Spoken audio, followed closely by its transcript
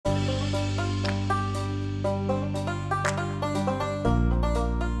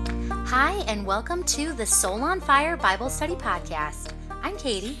Hi, and welcome to the Soul on Fire Bible Study Podcast. I'm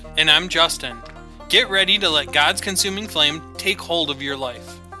Katie. And I'm Justin. Get ready to let God's consuming flame take hold of your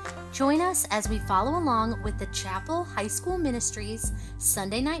life. Join us as we follow along with the Chapel High School Ministries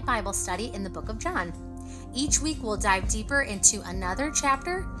Sunday night Bible study in the book of John. Each week we'll dive deeper into another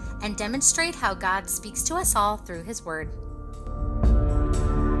chapter and demonstrate how God speaks to us all through His Word.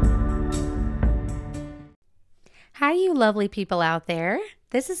 Hi, you lovely people out there.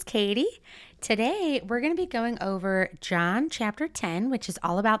 This is Katie. Today, we're going to be going over John chapter 10, which is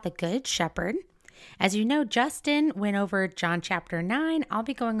all about the Good Shepherd. As you know, Justin went over John chapter 9. I'll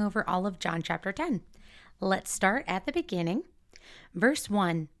be going over all of John chapter 10. Let's start at the beginning. Verse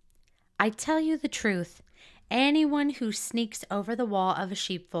 1, I tell you the truth. Anyone who sneaks over the wall of a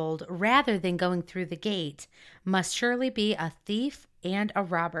sheepfold rather than going through the gate must surely be a thief and a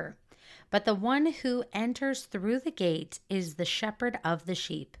robber. But the one who enters through the gate is the shepherd of the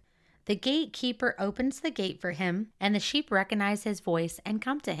sheep. The gatekeeper opens the gate for him, and the sheep recognize his voice and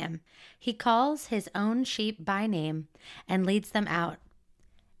come to him. He calls his own sheep by name and leads them out.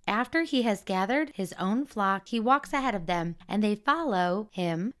 After he has gathered his own flock, he walks ahead of them, and they follow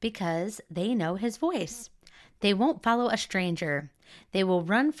him because they know his voice. They won't follow a stranger. They will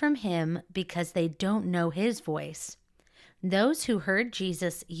run from him because they don't know his voice. Those who heard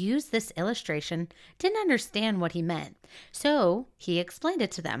Jesus use this illustration didn't understand what he meant, so he explained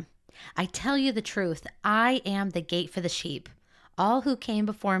it to them. I tell you the truth, I am the gate for the sheep. All who came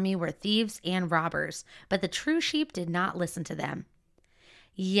before me were thieves and robbers, but the true sheep did not listen to them.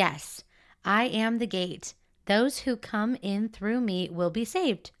 Yes, I am the gate. Those who come in through me will be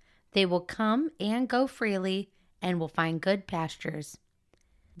saved. They will come and go freely and will find good pastures.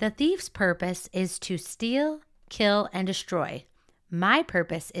 The thief's purpose is to steal, kill, and destroy. My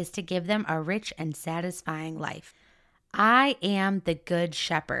purpose is to give them a rich and satisfying life. I am the Good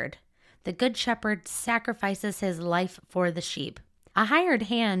Shepherd. The Good Shepherd sacrifices his life for the sheep. A hired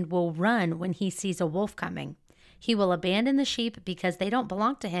hand will run when he sees a wolf coming. He will abandon the sheep because they don't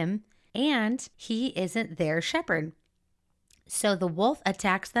belong to him, and he isn't their shepherd. So the wolf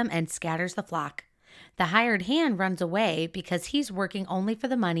attacks them and scatters the flock. The hired hand runs away because he's working only for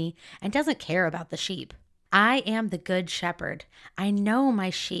the money and doesn't care about the sheep. I am the Good Shepherd. I know my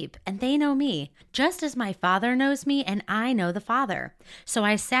sheep, and they know me, just as my Father knows me, and I know the Father. So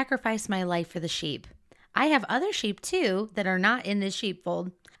I sacrifice my life for the sheep. I have other sheep, too, that are not in this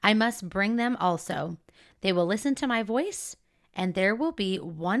sheepfold. I must bring them also. They will listen to my voice, and there will be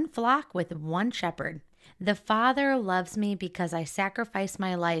one flock with one shepherd. The Father loves me because I sacrifice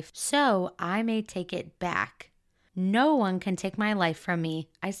my life, so I may take it back. No one can take my life from me.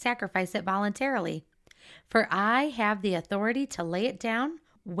 I sacrifice it voluntarily. For I have the authority to lay it down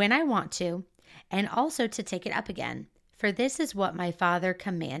when I want to, and also to take it up again. For this is what my Father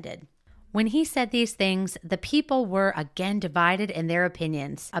commanded. When he said these things, the people were again divided in their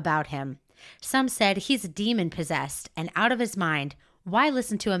opinions about him. Some said, he's demon-possessed and out of his mind. Why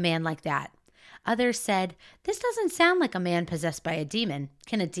listen to a man like that? Others said, this doesn't sound like a man possessed by a demon.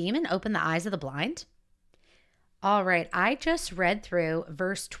 Can a demon open the eyes of the blind? All right, I just read through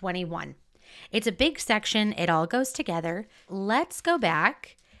verse 21. It's a big section. It all goes together. Let's go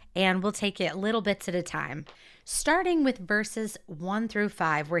back and we'll take it little bits at a time. Starting with verses 1 through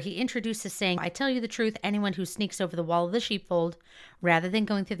 5, where he introduces saying, I tell you the truth, anyone who sneaks over the wall of the sheepfold rather than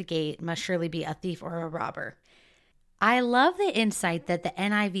going through the gate must surely be a thief or a robber. I love the insight that the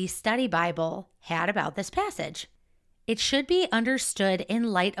NIV Study Bible had about this passage. It should be understood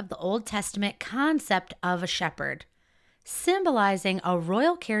in light of the Old Testament concept of a shepherd, symbolizing a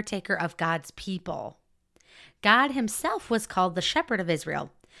royal caretaker of God's people. God himself was called the shepherd of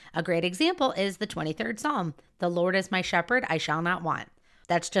Israel. A great example is the 23rd Psalm. The Lord is my shepherd, I shall not want.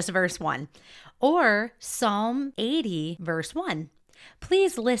 That's just verse 1. Or Psalm 80, verse 1.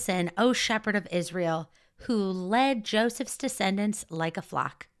 Please listen, O shepherd of Israel, who led Joseph's descendants like a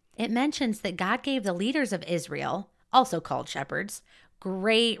flock. It mentions that God gave the leaders of Israel, also called shepherds,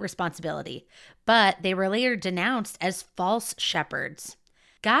 great responsibility, but they were later denounced as false shepherds.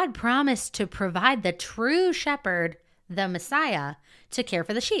 God promised to provide the true shepherd, the Messiah, to care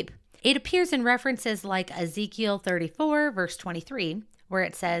for the sheep. It appears in references like Ezekiel 34, verse 23, where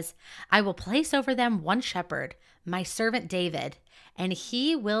it says, I will place over them one shepherd, my servant David, and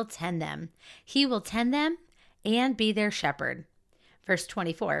he will tend them. He will tend them and be their shepherd. Verse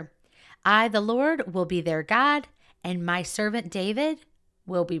 24, I, the Lord, will be their God, and my servant David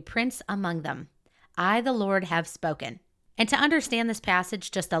will be prince among them. I, the Lord, have spoken. And to understand this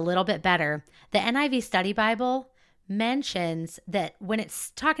passage just a little bit better, the NIV Study Bible mentions that when it's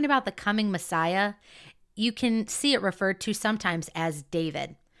talking about the coming Messiah, you can see it referred to sometimes as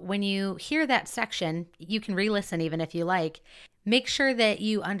David. When you hear that section, you can re-listen even if you like. Make sure that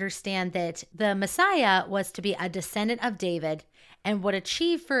you understand that the Messiah was to be a descendant of David and would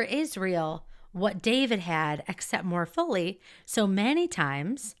achieve for Israel what David had, except more fully. So many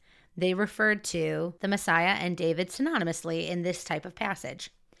times they referred to the Messiah and David synonymously in this type of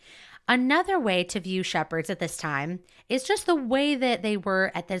passage. Another way to view shepherds at this time is just the way that they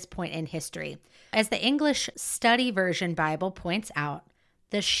were at this point in history. As the English Study Version Bible points out,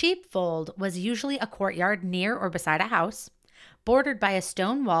 the sheepfold was usually a courtyard near or beside a house, bordered by a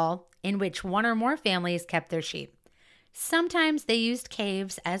stone wall in which one or more families kept their sheep. Sometimes they used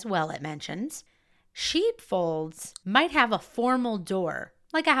caves as well, it mentions. Sheepfolds might have a formal door,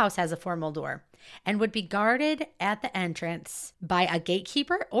 like a house has a formal door, and would be guarded at the entrance by a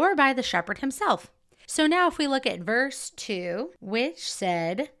gatekeeper or by the shepherd himself. So now if we look at verse 2, which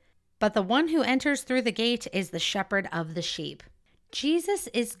said, "But the one who enters through the gate is the shepherd of the sheep." Jesus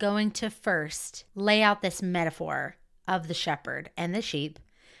is going to first lay out this metaphor of the shepherd and the sheep,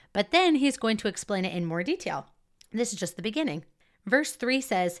 but then he's going to explain it in more detail. This is just the beginning. Verse 3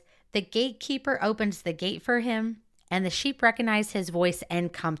 says, "The gatekeeper opens the gate for him, and the sheep recognize his voice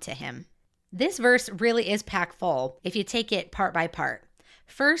and come to him." This verse really is packed full if you take it part by part.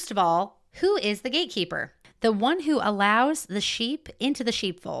 First of all, who is the gatekeeper? The one who allows the sheep into the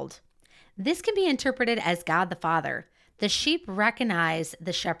sheepfold. This can be interpreted as God the Father. The sheep recognize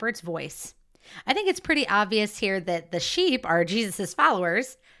the shepherd's voice. I think it's pretty obvious here that the sheep are Jesus'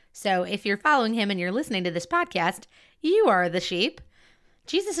 followers. So if you're following him and you're listening to this podcast, you are the sheep.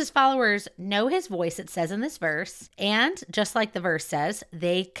 Jesus' followers know his voice, it says in this verse. And just like the verse says,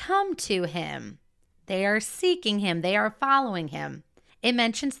 they come to him. They are seeking him. They are following him. It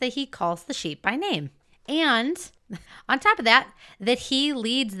mentions that he calls the sheep by name. And on top of that, that he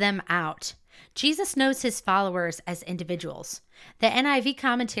leads them out. Jesus knows his followers as individuals. The NIV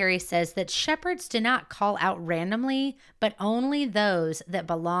commentary says that shepherds do not call out randomly, but only those that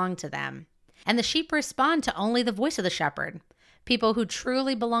belong to them. And the sheep respond to only the voice of the shepherd. People who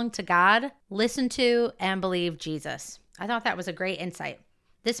truly belong to God listen to and believe Jesus. I thought that was a great insight.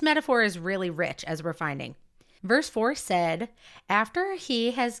 This metaphor is really rich, as we're finding. Verse 4 said, "After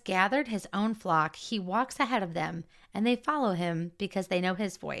he has gathered his own flock, he walks ahead of them, and they follow him because they know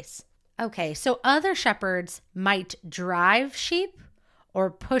his voice." Okay, so other shepherds might drive sheep or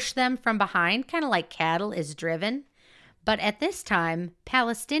push them from behind, kind of like cattle is driven. But at this time,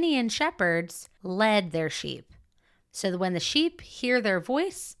 Palestinian shepherds led their sheep. So that when the sheep hear their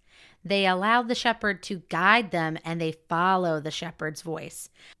voice, they allow the shepherd to guide them and they follow the shepherd's voice.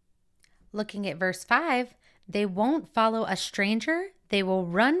 Looking at verse 5, they won't follow a stranger. They will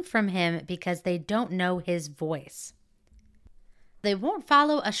run from him because they don't know his voice. They won't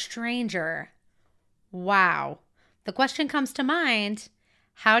follow a stranger. Wow. The question comes to mind,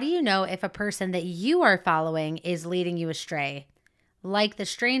 how do you know if a person that you are following is leading you astray? Like the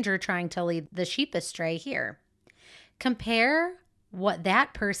stranger trying to lead the sheep astray here. Compare what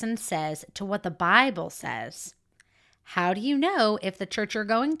that person says to what the Bible says. How do you know if the church you're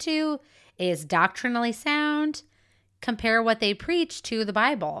going to is doctrinally sound? Compare what they preach to the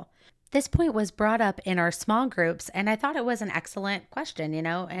Bible. This point was brought up in our small groups, and I thought it was an excellent question,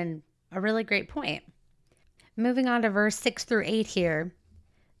 and a really great point. Moving on to verse 6 through 8 here.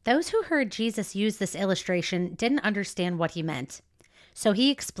 Those who heard Jesus use this illustration didn't understand what he meant. So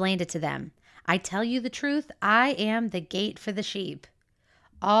he explained it to them. "I tell you the truth, I am the gate for the sheep.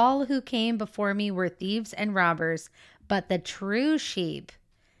 All who came before me were thieves and robbers, but the true sheep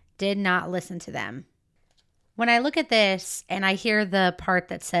did not listen to them." When I look at this and I hear the part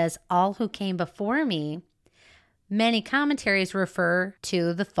that says, "all who came before me," many commentaries refer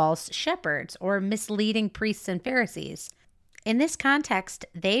to the false shepherds or misleading priests and Pharisees. In this context,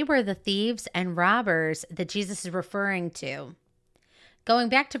 they were the thieves and robbers that Jesus is referring to. Going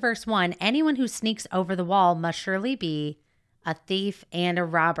back to verse 1, anyone who sneaks over the wall must surely be a thief and a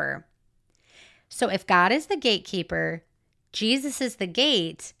robber. So if God is the gatekeeper, Jesus is the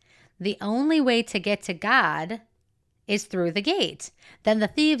gate, the only way to get to God is through the gate. Then the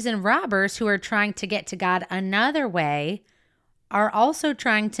thieves and robbers who are trying to get to God another way are also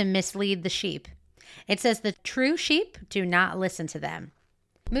trying to mislead the sheep. It says the true sheep do not listen to them.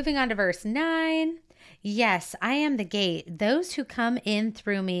 Moving on to verse 9. "Yes, I am the gate. Those who come in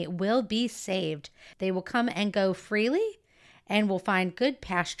through me will be saved. They will come and go freely and will find good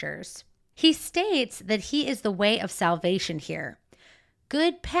pastures." He states that he is the way of salvation here.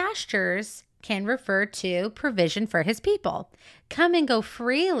 Good pastures can refer to provision for his people. Come and go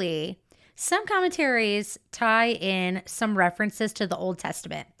freely. Some commentaries tie in some references to the Old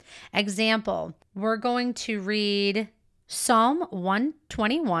Testament. Example, we're going to read Psalm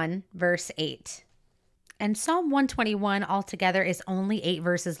 121, verse 8. And Psalm 121 altogether is only 8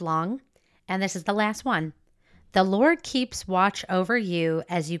 verses long. And this is the last one. The Lord keeps watch over you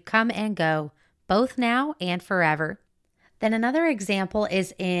as you come and go, both now and forever. Then another example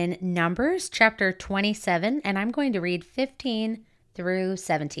is in Numbers chapter 27, and I'm going to read 15 through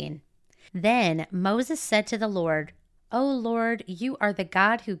 17. Then Moses said to the Lord, O Lord, you are the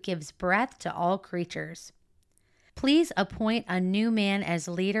God who gives breath to all creatures. Please appoint a new man as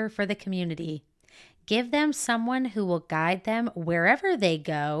leader for the community. Give them someone who will guide them wherever they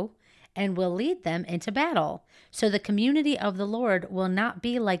go and will lead them into battle, so the community of the Lord will not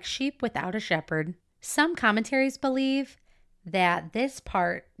be like sheep without a shepherd. Some commentaries believe that this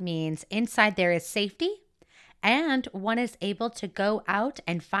part means inside there is safety and one is able to go out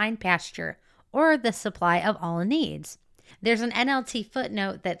and find pasture or the supply of all needs. There's an NLT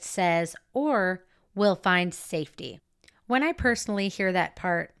footnote that says, or will find safety. When I personally hear that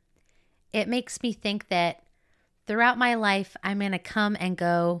part, it makes me think that throughout my life, I'm going to come and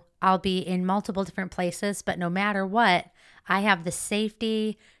go. I'll be in multiple different places, but no matter what, I have the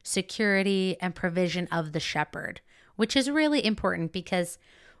safety, security, and provision of the shepherd, which is really important because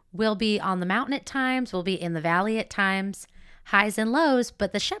we'll be on the mountain at times, we'll be in the valley at times, highs and lows,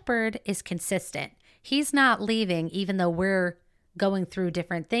 but the shepherd is consistent. He's not leaving even though we're going through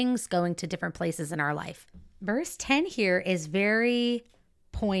different things, going to different places in our life. Verse 10 here is very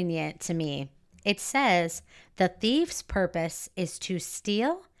poignant to me. It says, the thief's purpose is to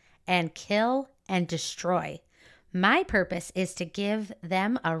steal and kill and destroy. My purpose is to give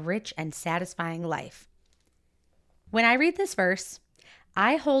them a rich and satisfying life. When I read this verse,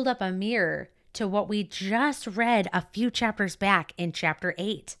 I hold up a mirror to what we just read a few chapters back in chapter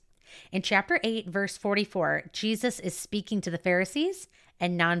 8. In chapter 8, verse 44, Jesus is speaking to the Pharisees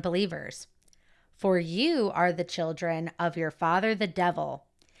and non-believers. For you are the children of your father the devil,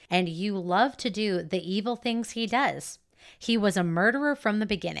 and you love to do the evil things he does. He was a murderer from the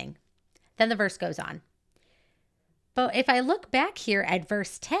beginning. Then the verse goes on. But if I look back here at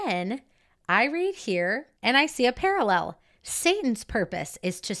verse 10, I read here and I see a parallel. Satan's purpose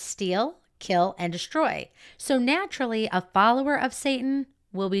is to steal, kill, and destroy. So naturally, a follower of Satan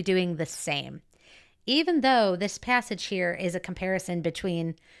will be doing the same. Even though this passage here is a comparison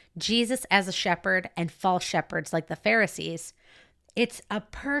between Jesus as a shepherd and false shepherds like the Pharisees, it's a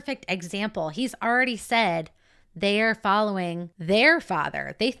perfect example. He's already said they are following their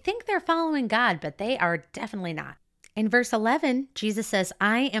father. They think they're following God, but they are definitely not. In verse 11, Jesus says,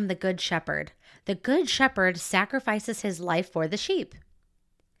 I am the good shepherd. The good shepherd sacrifices his life for the sheep.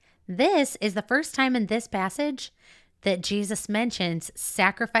 This is the first time in this passage that Jesus mentions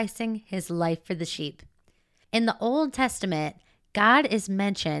sacrificing his life for the sheep. In the Old Testament, God is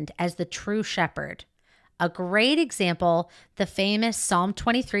mentioned as the true shepherd. A great example, the famous Psalm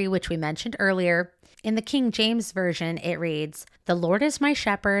 23, which we mentioned earlier. In the King James Version, it reads, The Lord is my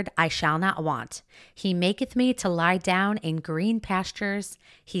shepherd, I shall not want. He maketh me to lie down in green pastures.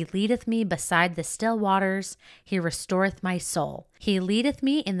 He leadeth me beside the still waters. He restoreth my soul. He leadeth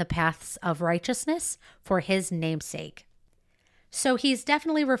me in the paths of righteousness for his name's sake. So he's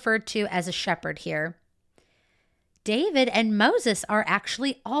definitely referred to as a shepherd here. David and Moses are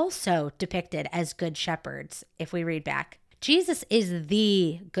actually also depicted as good shepherds, if we read back. Jesus is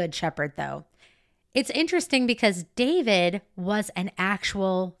the good shepherd, though. It's interesting because David was an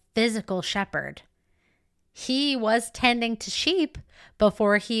actual physical shepherd. He was tending to sheep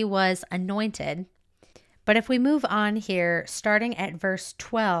before he was anointed. But if we move on here, starting at verse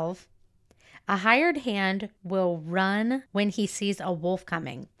 12, a hired hand will run when he sees a wolf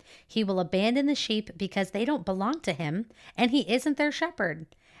coming. He will abandon the sheep because they don't belong to him, and he isn't their shepherd.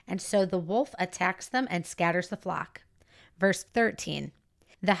 And so the wolf attacks them and scatters the flock. Verse 13,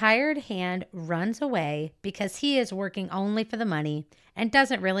 the hired hand runs away because he is working only for the money and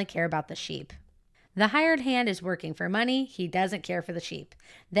doesn't really care about the sheep. The hired hand is working for money. He doesn't care for the sheep.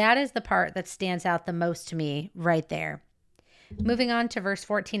 That is the part that stands out the most to me right there. Moving on to verse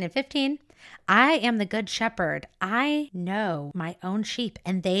 14 and 15. I am the good shepherd. I know my own sheep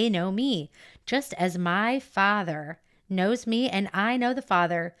and they know me, just as my Father knows me and I know the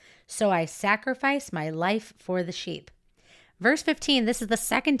Father. So I sacrifice my life for the sheep. Verse 15, this is the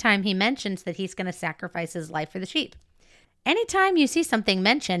second time he mentions that he's going to sacrifice his life for the sheep. Anytime you see something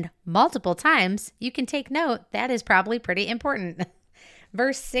mentioned multiple times, you can take note that is probably pretty important.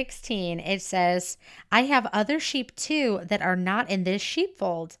 Verse 16, it says, I have other sheep too that are not in this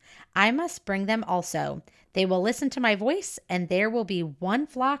sheepfold. I must bring them also. They will listen to my voice, and there will be one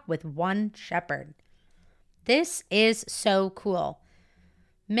flock with one shepherd. This is so cool.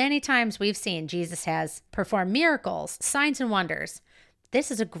 Many times we've seen Jesus has performed miracles, signs, and wonders.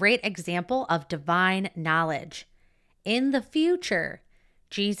 This is a great example of divine knowledge. In the future,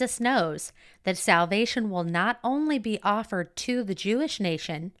 Jesus knows that salvation will not only be offered to the Jewish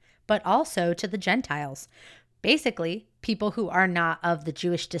nation, but also to the Gentiles. Basically, people who are not of the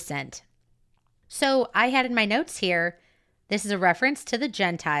Jewish descent. So I had in my notes here, this is a reference to the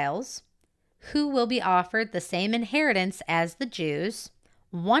Gentiles, who will be offered the same inheritance as the Jews.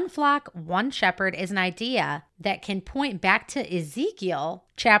 One flock, one shepherd is an idea that can point back to Ezekiel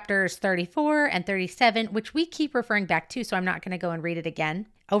chapters 34 and 37, which we keep referring back to, so I'm not going to go and read it again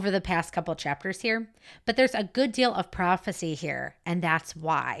over the past couple chapters here. But there's a good deal of prophecy here, and that's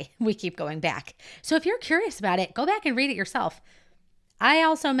why we keep going back. So if you're curious about it, go back and read it yourself. I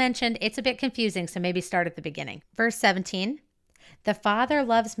also mentioned it's a bit confusing, so maybe start at the beginning. Verse 17, the Father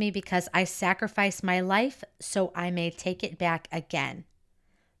loves me because I sacrifice my life so I may take it back again.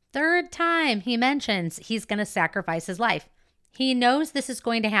 Third time he mentions he's going to sacrifice his life. He knows this is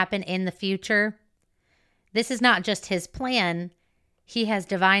going to happen in the future. This is not just his plan. He has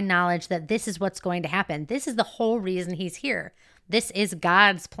divine knowledge that this is what's going to happen. This is the whole reason he's here. This is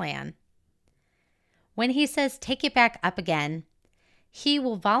God's plan. When he says take it back up again, he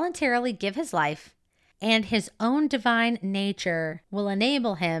will voluntarily give his life, and his own divine nature will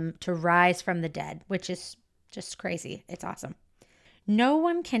enable him to rise from the dead, which is just crazy. It's awesome. No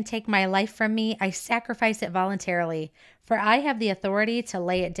one can take my life from me. I sacrifice it voluntarily, for I have the authority to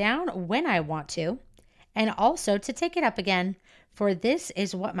lay it down when I want to, and also to take it up again, for this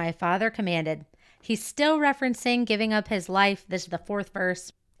is what my Father commanded. He's still referencing giving up his life. This is the 4th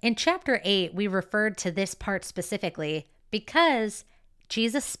verse. In chapter 8, we referred to this part specifically because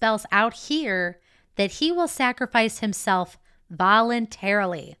Jesus spells out here that he will sacrifice himself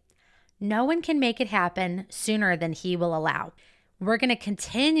voluntarily. No one can make it happen sooner than he will allow. We're going to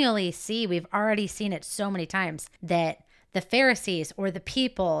continually see, we've already seen it so many times, that the Pharisees or the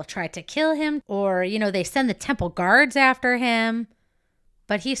people try to kill him, or, they send the temple guards after him.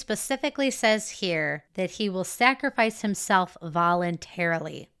 But he specifically says here that he will sacrifice himself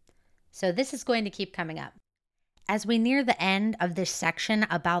voluntarily. So this is going to keep coming up. As we near the end of this section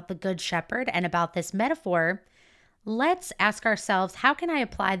about the Good Shepherd and about this metaphor, let's ask ourselves, how can I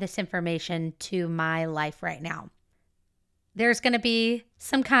apply this information to my life right now? There's going to be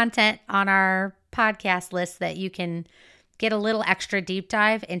some content on our podcast list that you can get a little extra deep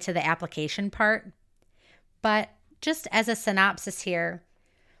dive into the application part. But just as a synopsis here,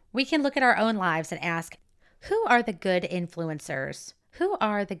 we can look at our own lives and ask, who are the good influencers? Who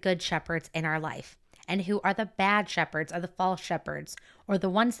are the good shepherds in our life? And who are the bad shepherds or the false shepherds or the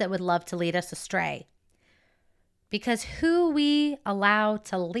ones that would love to lead us astray? Because who we allow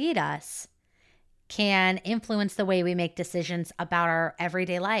to lead us can influence the way we make decisions about our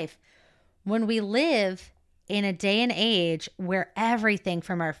everyday life. When we live in a day and age where everything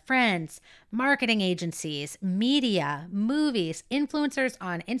from our friends, marketing agencies, media, movies, influencers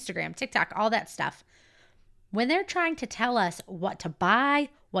on Instagram, TikTok, all that stuff, when they're trying to tell us what to buy,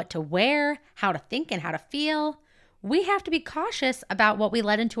 what to wear, how to think and how to feel, we have to be cautious about what we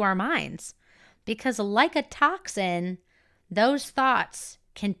let into our minds. Because like a toxin, those thoughts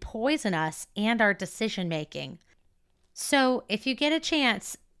can poison us and our decision making. So if you get a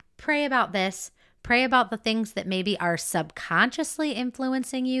chance, pray about this. Pray about the things that maybe are subconsciously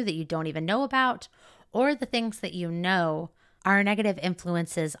influencing you that you don't even know about, or the things that you know are negative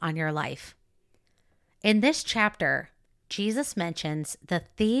influences on your life. In this chapter, Jesus mentions the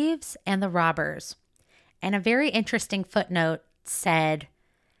thieves and the robbers. And a very interesting footnote said,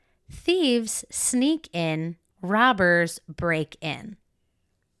 thieves sneak in, robbers break in.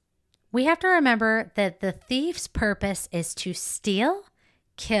 We have to remember that the thief's purpose is to steal,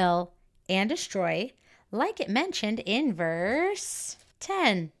 kill, and destroy, like it mentioned in verse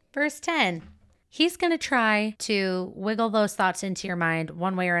 10. Verse 10. He's going to try to wiggle those thoughts into your mind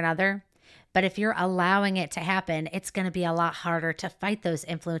one way or another. But if you're allowing it to happen, it's going to be a lot harder to fight those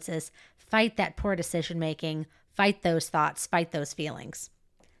influences, fight that poor decision making, fight those thoughts, fight those feelings.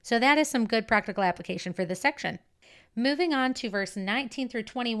 So that is some good practical application for this section. Moving on to verse 19 through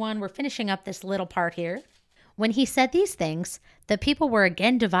 21, we're finishing up this little part here. When he said these things, the people were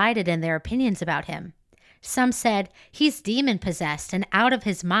again divided in their opinions about him. Some said, he's demon-possessed and out of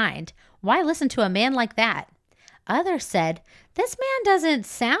his mind. Why listen to a man like that? Others said, this man doesn't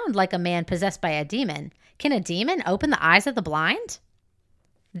sound like a man possessed by a demon. Can a demon open the eyes of the blind?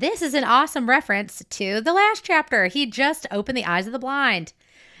 This is an awesome reference to the last chapter. He just opened the eyes of the blind.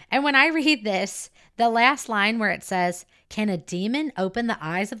 And when I read this, the last line where it says, can a demon open the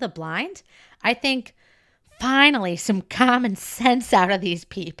eyes of the blind? I think, Finally, some common sense out of these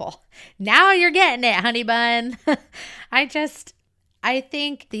people. Now you're getting it, honey bun. I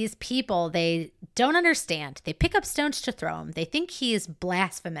think these people, they don't understand. They pick up stones to throw him. They think he is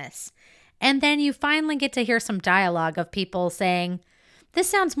blasphemous. And then you finally get to hear some dialogue of people saying, this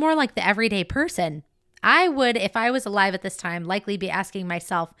sounds more like the everyday person. I would, if I was alive at this time, likely be asking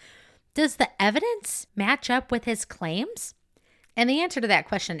myself, does the evidence match up with his claims? And the answer to that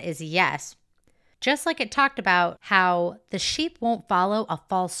question is yes. Just like it talked about how the sheep won't follow a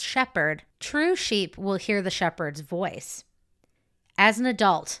false shepherd, true sheep will hear the shepherd's voice. As an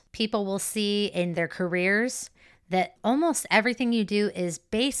adult, people will see in their careers that almost everything you do is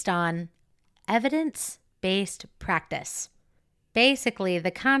based on evidence-based practice. Basically,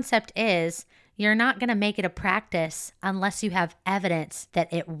 the concept is you're not going to make it a practice unless you have evidence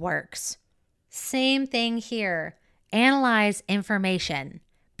that it works. Same thing here. Analyze information.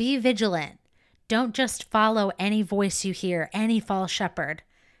 Be vigilant. Don't just follow any voice you hear, any false shepherd.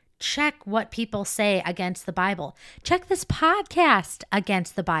 Check what people say against the Bible. Check this podcast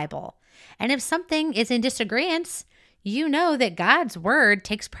against the Bible. And if something is in disagreement, you know that God's word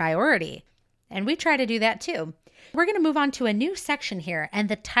takes priority. And we try to do that too. We're going to move on to a new section here. And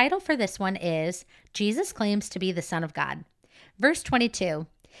the title for this one is Jesus Claims to be the Son of God. Verse 22,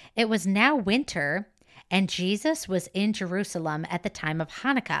 it was now winter, and Jesus was in Jerusalem at the time of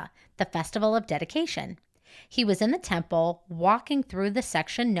Hanukkah, the festival of dedication. He was in the temple, walking through the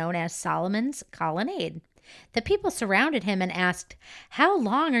section known as Solomon's Colonnade. The people surrounded him and asked, how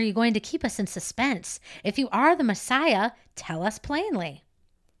long are you going to keep us in suspense? If you are the Messiah, tell us plainly.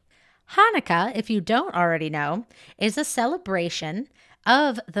 Hanukkah, if you don't already know, is a celebration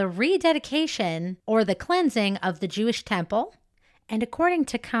of the rededication or the cleansing of the Jewish temple. And according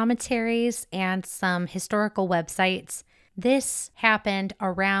to commentaries and some historical websites, this happened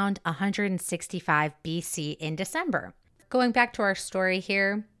around 165 BC in December. Going back to our story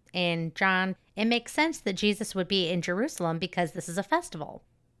here in John, it makes sense that Jesus would be in Jerusalem because this is a festival.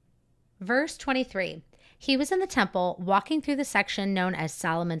 Verse 23, he was in the temple walking through the section known as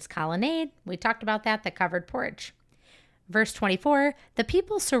Solomon's Colonnade. We talked about that, the covered porch. Verse 24, the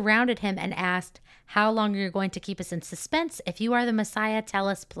people surrounded him and asked, how long are you going to keep us in suspense? If you are the Messiah, tell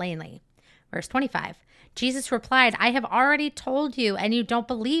us plainly. Verse 25, Jesus replied, I have already told you and you don't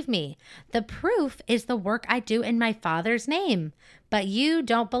believe me. The proof is the work I do in my Father's name, but you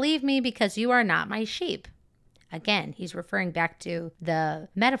don't believe me because you are not my sheep. Again, he's referring back to the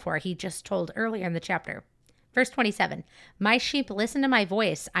metaphor he just told earlier in the chapter. Verse 27, my sheep listen to my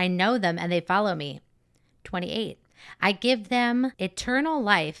voice. I know them and they follow me. 28, I give them eternal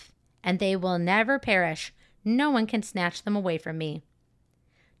life and they will never perish. No one can snatch them away from me.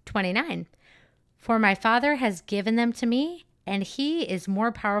 29, for my Father has given them to me and he is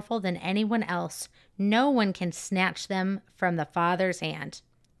more powerful than anyone else. No one can snatch them from the Father's hand.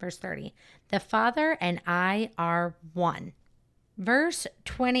 Verse 30, the Father and I are one. Verse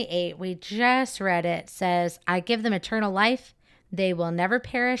 28, we just read it, says, I give them eternal life. They will never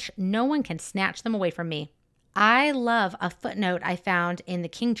perish. No one can snatch them away from me. I love a footnote I found in the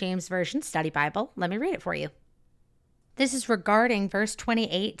King James Version Study Bible. Let me read it for you. This is regarding verse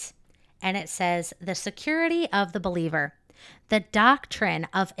 28, and it says, the security of the believer. The doctrine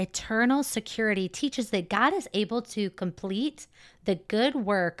of eternal security teaches that God is able to complete the good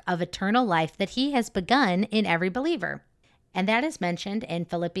work of eternal life that he has begun in every believer. And that is mentioned in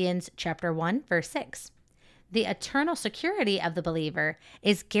Philippians chapter 1, verse 6. The eternal security of the believer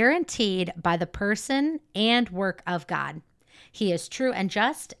is guaranteed by the person and work of God. He is true and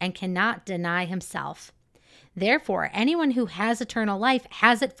just and cannot deny himself. Therefore, anyone who has eternal life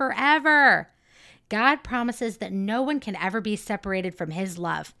has it forever. God promises that no one can ever be separated from his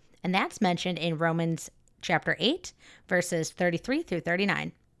love. And that's mentioned in Romans chapter 8, verses 33 through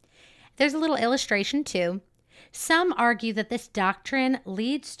 39. There's a little illustration too. Some argue that this doctrine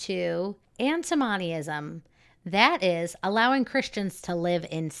leads to antinomianism, that is, allowing Christians to live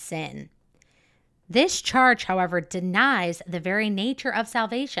in sin. This charge, however, denies the very nature of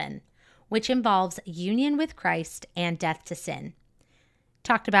salvation, which involves union with Christ and death to sin.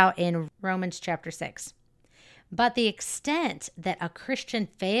 Talked about in Romans chapter 6. But the extent that a Christian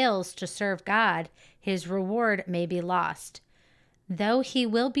fails to serve God, his reward may be lost, though he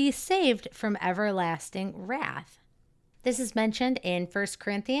will be saved from everlasting wrath. This is mentioned in 1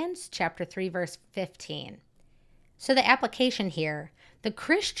 Corinthians chapter 3, verse 15. So the application here, the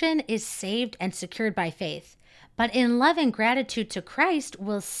Christian is saved and secured by faith, but in love and gratitude to Christ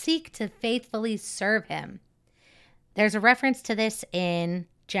will seek to faithfully serve him. There's a reference to this in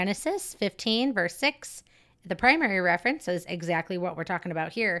Genesis 15, verse 6, The primary reference is exactly what we're talking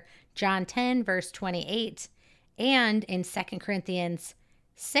about here, John 10, verse 28, and in 2 Corinthians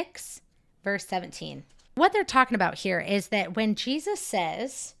 6, verse 17. What they're talking about here is that when Jesus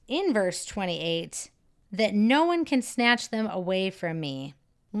says in verse 28 that no one can snatch them away from me,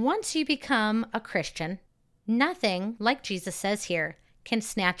 once you become a Christian, nothing, like Jesus says here, can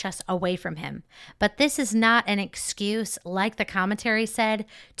snatch us away from him. But this is not an excuse, like the commentary said,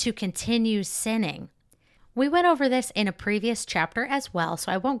 to continue sinning. We went over this in a previous chapter as well,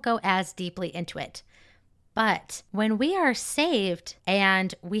 so I won't go as deeply into it. But when we are saved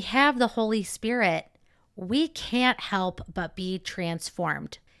and we have the Holy Spirit, we can't help but be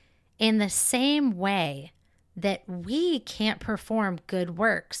transformed. In the same way that we can't perform good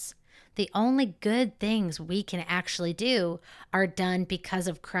works, the only good things we can actually do are done because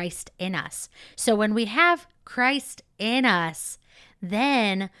of Christ in us. So when we have Christ in us,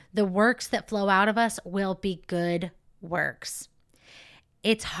 then the works that flow out of us will be good works.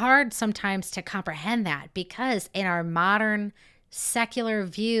 It's hard sometimes to comprehend that because in our modern secular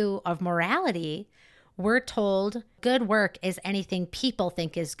view of morality, we're told good work is anything people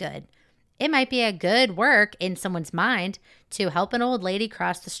think is good. It might be a good work in someone's mind to help an old lady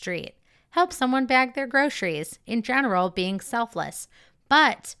cross the street, help someone bag their groceries, in general, being selfless.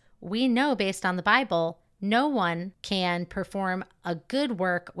 But we know based on the Bible, no one can perform a good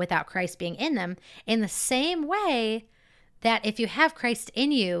work without Christ being in them. In the same way that if you have Christ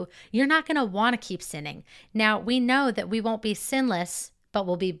in you, you're not going to want to keep sinning. Now, we know that we won't be sinless, but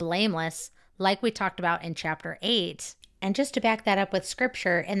we'll be blameless, like we talked about in chapter 8. And just to back that up with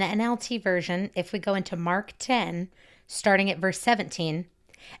scripture, in the NLT version, if we go into Mark 10, starting at verse 17,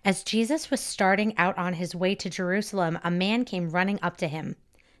 as Jesus was starting out on his way to Jerusalem, a man came running up to him,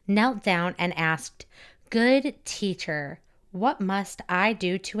 knelt down and asked, "Good teacher, what must I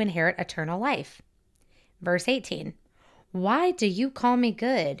do to inherit eternal life?" Verse 18, "Why do you call me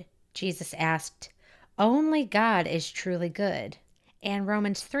good?" Jesus asked. "Only God is truly good." And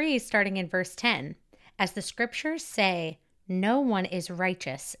Romans 3, starting in verse 10, as the scriptures say, no one is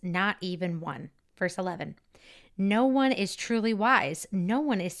righteous, not even one. Verse 11, no one is truly wise, no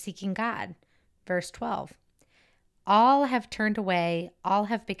one is seeking God. Verse 12, all have turned away, all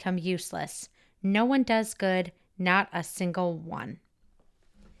have become useless. No one does good, not a single one.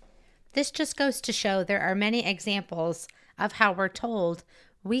 This just goes to show there are many examples of how we're told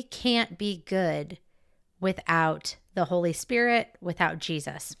we can't be good without the Holy Spirit, without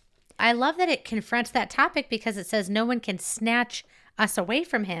Jesus. I love that it confronts that topic because it says no one can snatch us away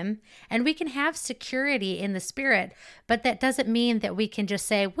from him, and we can have security in the Spirit, but that doesn't mean that we can just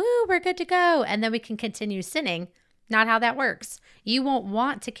say, woo, we're good to go, and then we can continue sinning. Not how that works. You won't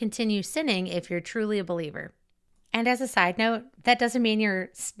want to continue sinning if you're truly a believer. And as a side note, that doesn't mean you're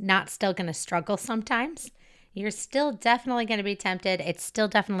not still going to struggle sometimes. You're still definitely going to be tempted. It's still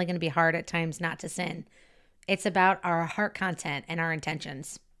definitely going to be hard at times not to sin. It's about our heart content and our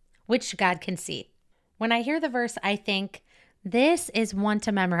intentions, which God can see. When I hear the verse, I think this is one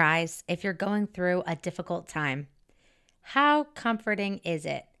to memorize if you're going through a difficult time. How comforting is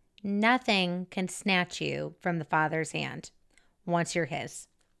it? Nothing can snatch you from the Father's hand once you're his.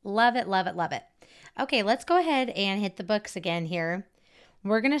 Love it, love it, love it. Okay, let's go ahead and hit the books again here.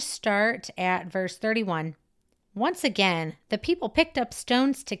 We're going to start at verse 31. Once again, the people picked up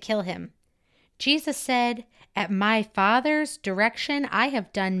stones to kill him. Jesus said, "At my Father's direction, I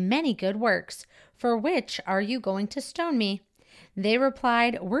have done many good works. For which are you going to stone me?" They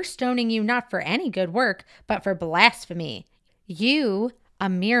replied, "We're stoning you not for any good work, but for blasphemy. You, a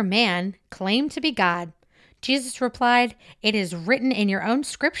mere man, claim to be God." Jesus replied, "It is written in your own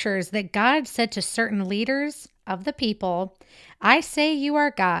scriptures that God said to certain leaders of the people, 'I say you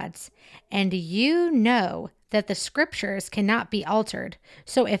are gods,' and you know that the scriptures cannot be altered.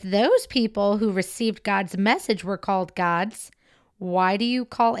 So if those people who received God's message were called gods, why do you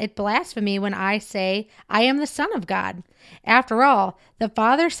call it blasphemy when I say I am the Son of God? After all, the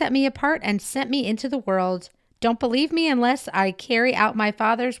Father set me apart and sent me into the world. Don't believe me unless I carry out my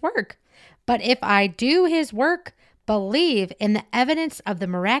Father's work. But if I do his work, believe in the evidence of the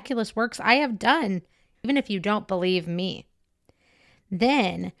miraculous works I have done, even if you don't believe me.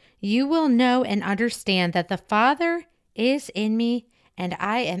 Then you will know and understand that the Father is in me and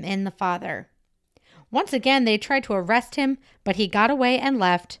I am in the Father." Once again, they tried to arrest him, but he got away and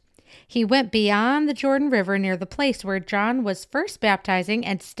left. He went beyond the Jordan River near the place where John was first baptizing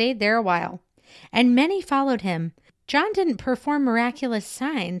and stayed there a while. And many followed him. "John didn't perform miraculous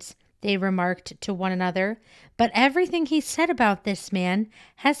signs," they remarked to one another, "but everything he said about this man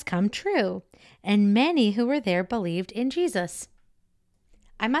has come true." And many who were there believed in Jesus.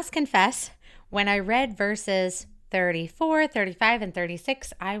 I must confess, When I read verses 34, 35, and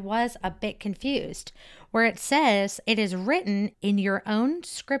 36, I was a bit confused, where it says, "It is written in your own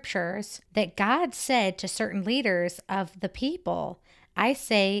scriptures that God said to certain leaders of the people, 'I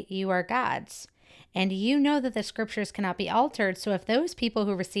say you are gods.' And you know that the scriptures cannot be altered. So if those people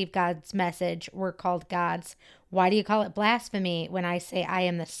who received God's message were called gods, why do you call it blasphemy when I say I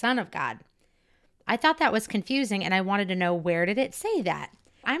am the Son of God?" I thought that was confusing, and I wanted to know, where did it say that?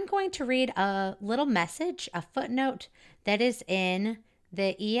 I'm going to read a little message, a footnote that is in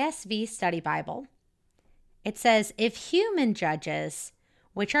the ESV Study Bible. It says, "If human judges,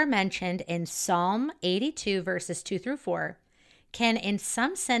 which are mentioned in Psalm 82, verses 2 through 4, can in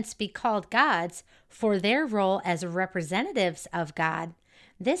some sense be called gods for their role as representatives of God,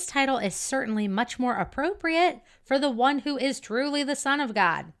 this title is certainly much more appropriate for the one who is truly the Son of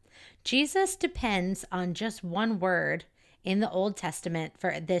God. Jesus depends on just one word in the Old Testament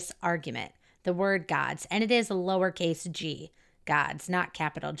for this argument, the word gods, and it is lowercase g, gods, not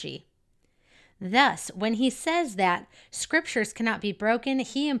capital G. Thus, when he says that scriptures cannot be broken,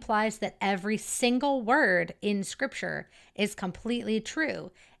 he implies that every single word in scripture is completely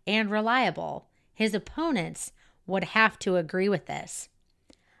true and reliable. His opponents would have to agree with this."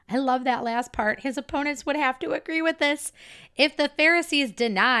 I love that last part. His opponents would have to agree with this. If the Pharisees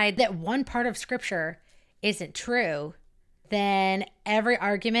denied that one part of scripture isn't true, then every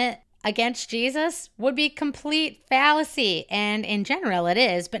argument against Jesus would be complete fallacy. And in general, it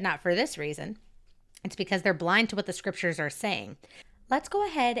is, but not for this reason. It's because they're blind to what the scriptures are saying. Let's go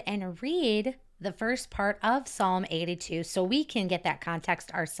ahead and read the first part of Psalm 82 so we can get that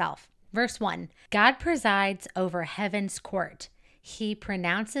context ourselves. Verse 1, "God presides over heaven's court. He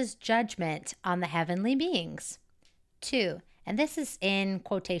pronounces judgment on the heavenly beings." 2, and this is in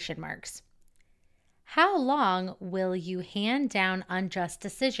quotation marks, "How long will you hand down unjust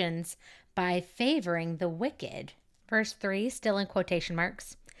decisions by favoring the wicked?" Verse 3, still in quotation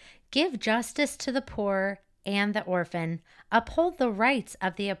marks, "Give justice to the poor and the orphan. Uphold the rights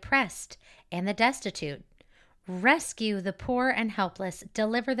of the oppressed and the destitute. Rescue the poor and helpless.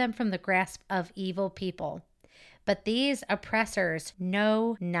 Deliver them from the grasp of evil people. But these oppressors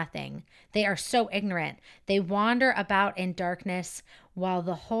know nothing. They are so ignorant. They wander about in darkness while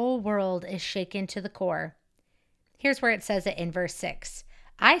the whole world is shaken to the core." Here's where it says it in verse 6.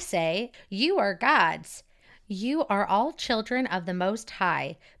 "I say, you are gods. You are all children of the Most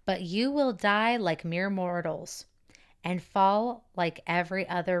High, but you will die like mere mortals and fall like every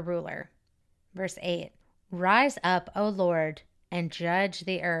other ruler." Verse 8, "Rise up, O Lord, and judge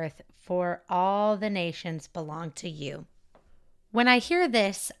the earth, for all the nations belong to you." When I hear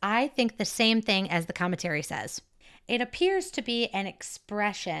this, I think the same thing as the commentary says. It appears to be an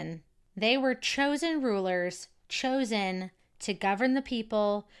expression. They were chosen rulers, chosen to govern the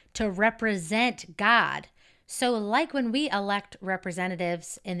people, to represent God. So like when we elect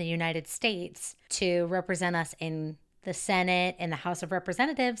representatives in the United States to represent us in the Senate and the House of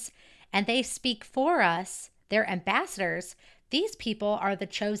Representatives, and they speak for us, they're ambassadors. These people are the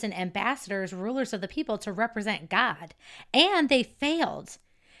chosen ambassadors, rulers of the people to represent God, and they failed.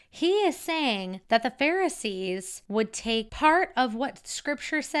 He is saying that the Pharisees would take part of what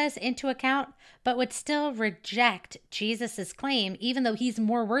Scripture says into account, but would still reject Jesus's claim, even though he's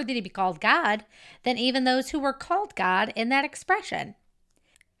more worthy to be called God than even those who were called God in that expression.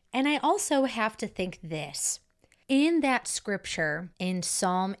 And I also have to think this. In that Scripture, in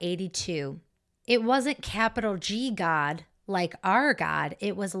Psalm 82, it wasn't capital G God like our God,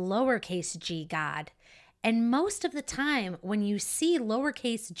 it was lowercase g God. And most of the time when you see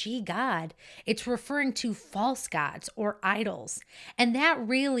lowercase g God, it's referring to false gods or idols. And that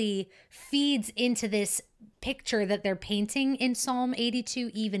really feeds into this picture that they're painting in Psalm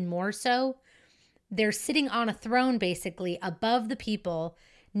 82 even more so. They're sitting on a throne basically above the people,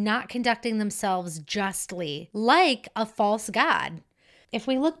 not conducting themselves justly like a false god. If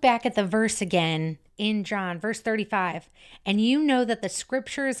we look back at the verse again in John, verse 35, "And you know that the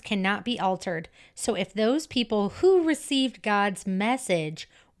scriptures cannot be altered. So if those people who received God's message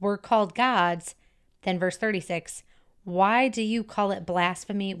were called gods," then verse 36, "why do you call it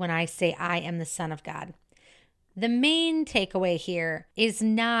blasphemy when I say I am the Son of God?" The main takeaway here is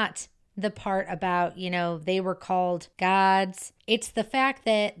not the part about, they were called gods. It's the fact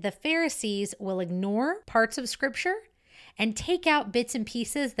that the Pharisees will ignore parts of scripture and take out bits and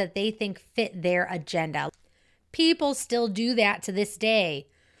pieces that they think fit their agenda. People still do that to this day.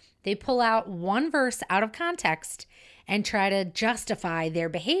 They pull out one verse out of context and try to justify their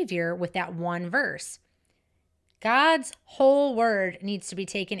behavior with that one verse. God's whole word needs to be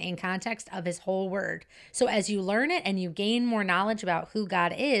taken in context of his whole word. So as you learn it and you gain more knowledge about who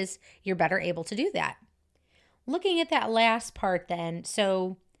God is, you're better able to do that. Looking at that last part then,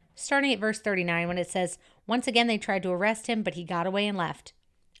 so starting at verse 39 when it says, once again they tried to arrest him, but he got away and left.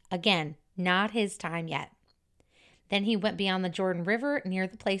 Again, not his time yet. Then he went beyond the Jordan River near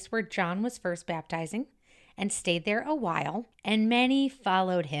the place where John was first baptizing and stayed there a while, and many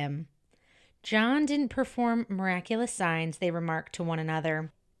followed him. John didn't perform miraculous signs, they remarked to one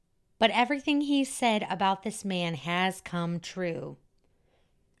another, but everything he said about this man has come true.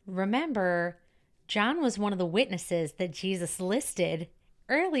 Remember, John was one of the witnesses that Jesus listed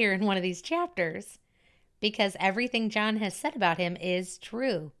earlier in one of these chapters, because everything John has said about him is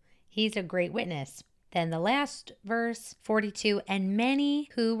true. He's a great witness. Then the last verse, 42, and many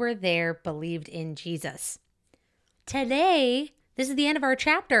who were there believed in Jesus. Today, this is the end of our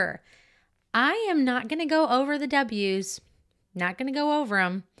chapter. I am not going to go over the W's, not going to go over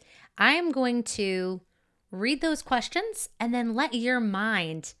them. I am going to read those questions and then let your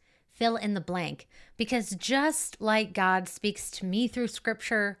mind fill in the blank. Because just like God speaks to me through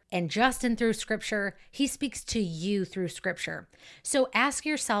Scripture and Justin through Scripture, he speaks to you through Scripture. So ask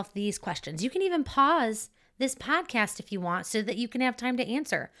yourself these questions. You can even pause this podcast if you want so that you can have time to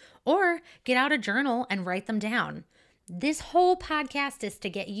answer, or get out a journal and write them down. This whole podcast is to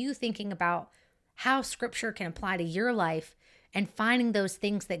get you thinking about how Scripture can apply to your life and finding those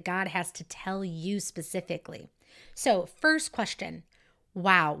things that God has to tell you specifically. So first question,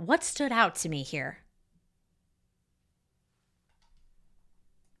 wow, what stood out to me here?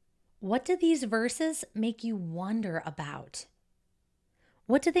 What do these verses make you wonder about?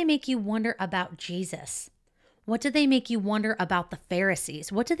 What do they make you wonder about Jesus? What do they make you wonder about the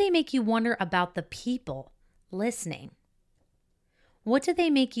Pharisees? What do they make you wonder about the people listening? What do they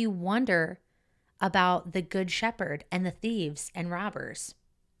make you wonder about the Good Shepherd and the thieves and robbers?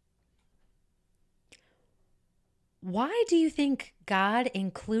 Why do you think God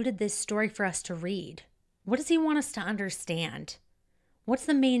included this story for us to read? What does he want us to understand? What's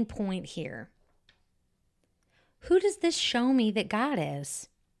the main point here? Who does this show me that God is?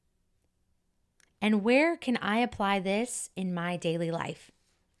 And where can I apply this in my daily life?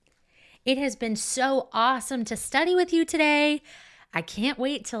 It has been so awesome to study with you today. I can't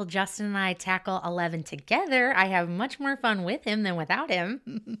wait till Justin and I tackle 11 together. I have much more fun with him than without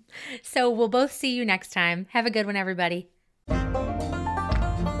him. So we'll both see you next time. Have a good one, everybody.